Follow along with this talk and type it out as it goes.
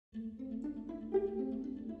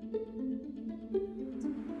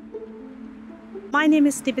My name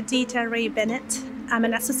is Nibedita Ray Bennett. I'm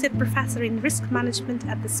an associate professor in risk management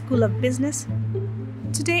at the School of Business.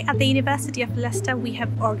 Today at the University of Leicester, we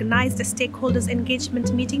have organized a stakeholders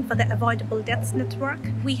engagement meeting for the Avoidable Deaths Network.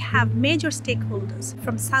 We have major stakeholders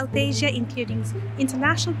from South Asia, including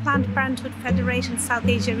International Planned Parenthood Federation South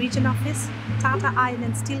Asia Region Office, Tata Iron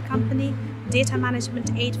and Steel Company, Data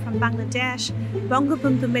Management Aid from Bangladesh,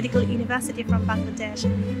 Bangabandhu Medical University from Bangladesh,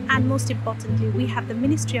 and most importantly, we have the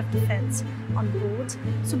Ministry of Defence on board.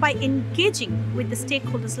 So by engaging with the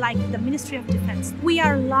stakeholders like the Ministry of Defence, we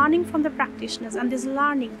are learning from the practitioners, and this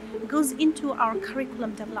learning goes into our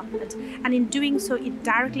curriculum development, and in doing so, it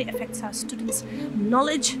directly affects our students'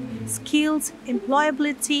 knowledge, skills,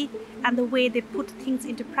 employability, and the way they put things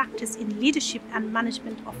into practice in leadership and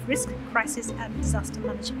management of risk, crisis, and disaster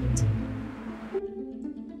management.